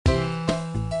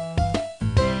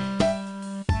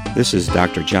This is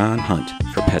Dr. John Hunt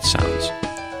for Pet Sounds.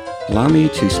 Allow me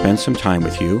to spend some time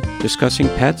with you discussing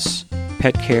pets,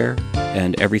 pet care,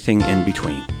 and everything in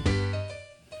between.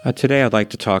 Today I'd like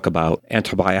to talk about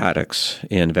antibiotics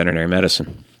in veterinary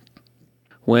medicine.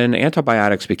 When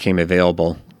antibiotics became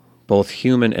available, both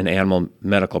human and animal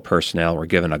medical personnel were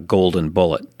given a golden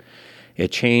bullet.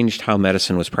 It changed how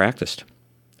medicine was practiced.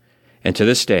 And to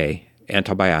this day,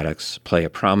 antibiotics play a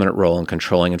prominent role in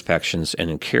controlling infections and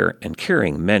in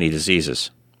curing many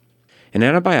diseases. An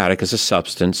antibiotic is a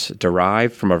substance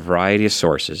derived from a variety of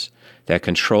sources that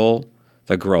control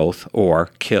the growth or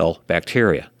kill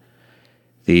bacteria.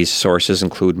 These sources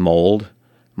include mold,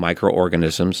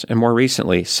 microorganisms, and more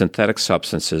recently, synthetic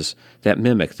substances that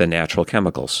mimic the natural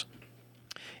chemicals.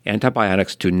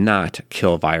 Antibiotics do not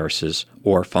kill viruses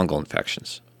or fungal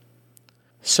infections.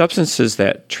 Substances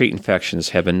that treat infections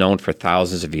have been known for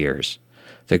thousands of years.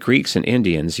 The Greeks and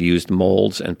Indians used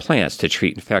molds and plants to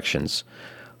treat infections,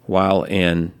 while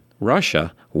in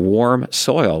Russia, warm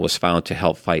soil was found to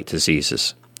help fight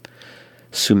diseases.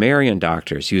 Sumerian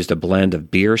doctors used a blend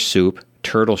of beer soup,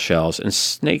 turtle shells, and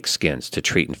snake skins to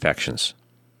treat infections.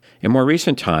 In more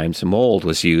recent times, mold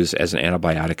was used as an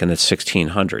antibiotic in the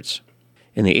 1600s.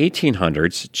 In the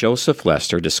 1800s, Joseph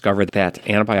Lester discovered that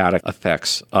antibiotic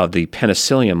effects of the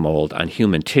penicillium mold on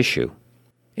human tissue.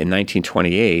 In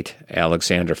 1928,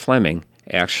 Alexander Fleming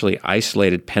actually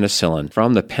isolated penicillin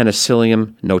from the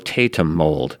Penicillium notatum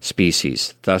mold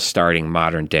species, thus starting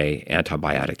modern-day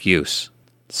antibiotic use.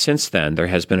 Since then, there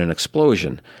has been an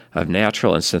explosion of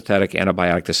natural and synthetic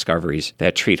antibiotic discoveries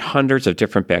that treat hundreds of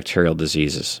different bacterial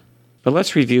diseases. But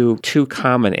let's review two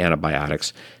common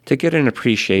antibiotics to get an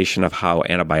appreciation of how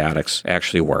antibiotics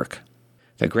actually work.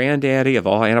 The granddaddy of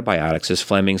all antibiotics is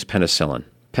Fleming's penicillin.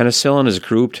 Penicillin is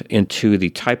grouped into the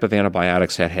type of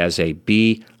antibiotics that has a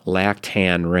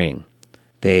B-lactam ring.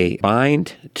 They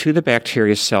bind to the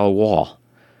bacteria's cell wall,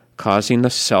 causing the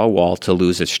cell wall to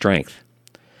lose its strength.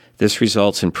 This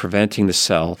results in preventing the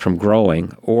cell from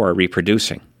growing or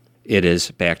reproducing. It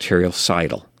is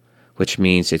bactericidal, which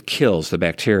means it kills the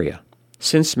bacteria.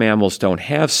 Since mammals don't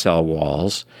have cell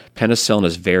walls, penicillin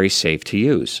is very safe to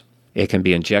use. It can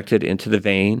be injected into the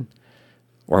vein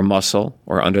or muscle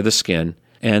or under the skin,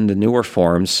 and the newer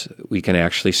forms, we can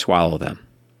actually swallow them.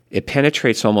 It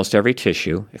penetrates almost every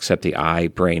tissue except the eye,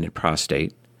 brain, and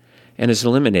prostate, and is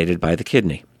eliminated by the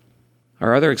kidney.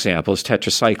 Our other example is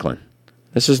tetracycline.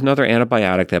 This is another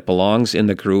antibiotic that belongs in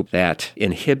the group that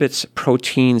inhibits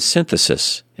protein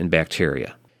synthesis in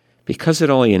bacteria. Because it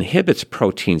only inhibits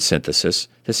protein synthesis,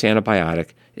 this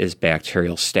antibiotic is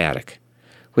bacteriostatic,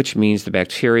 which means the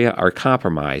bacteria are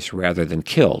compromised rather than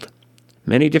killed.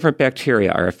 Many different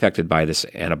bacteria are affected by this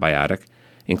antibiotic,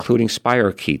 including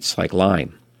spirochetes like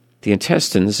Lyme. The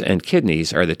intestines and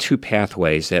kidneys are the two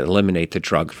pathways that eliminate the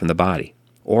drug from the body.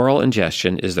 Oral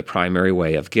ingestion is the primary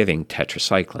way of giving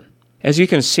tetracycline. As you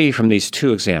can see from these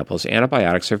two examples,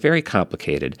 antibiotics are very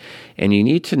complicated, and you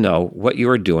need to know what you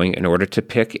are doing in order to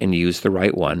pick and use the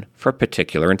right one for a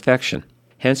particular infection.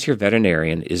 Hence, your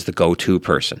veterinarian is the go-to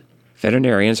person.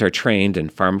 Veterinarians are trained in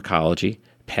pharmacology,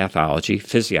 pathology,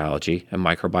 physiology, and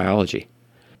microbiology,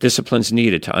 disciplines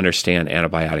needed to understand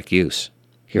antibiotic use.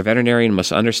 Your veterinarian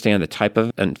must understand the type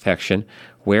of infection,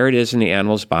 where it is in the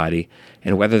animal's body,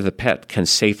 and whether the pet can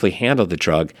safely handle the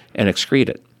drug and excrete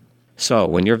it. So,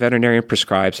 when your veterinarian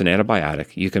prescribes an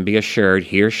antibiotic, you can be assured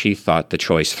he or she thought the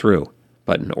choice through.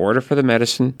 But in order for the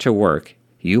medicine to work,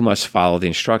 you must follow the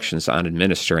instructions on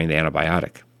administering the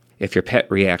antibiotic. If your pet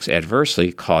reacts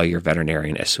adversely, call your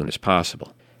veterinarian as soon as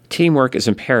possible. Teamwork is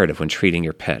imperative when treating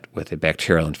your pet with a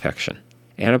bacterial infection.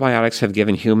 Antibiotics have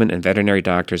given human and veterinary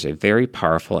doctors a very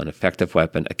powerful and effective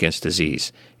weapon against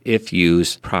disease, if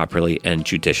used properly and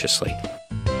judiciously.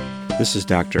 This is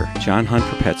Dr. John Hunt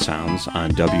for Pet Sounds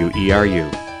on WERU.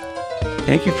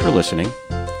 Thank you for listening.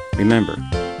 Remember,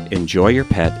 enjoy your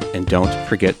pet and don't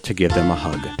forget to give them a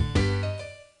hug.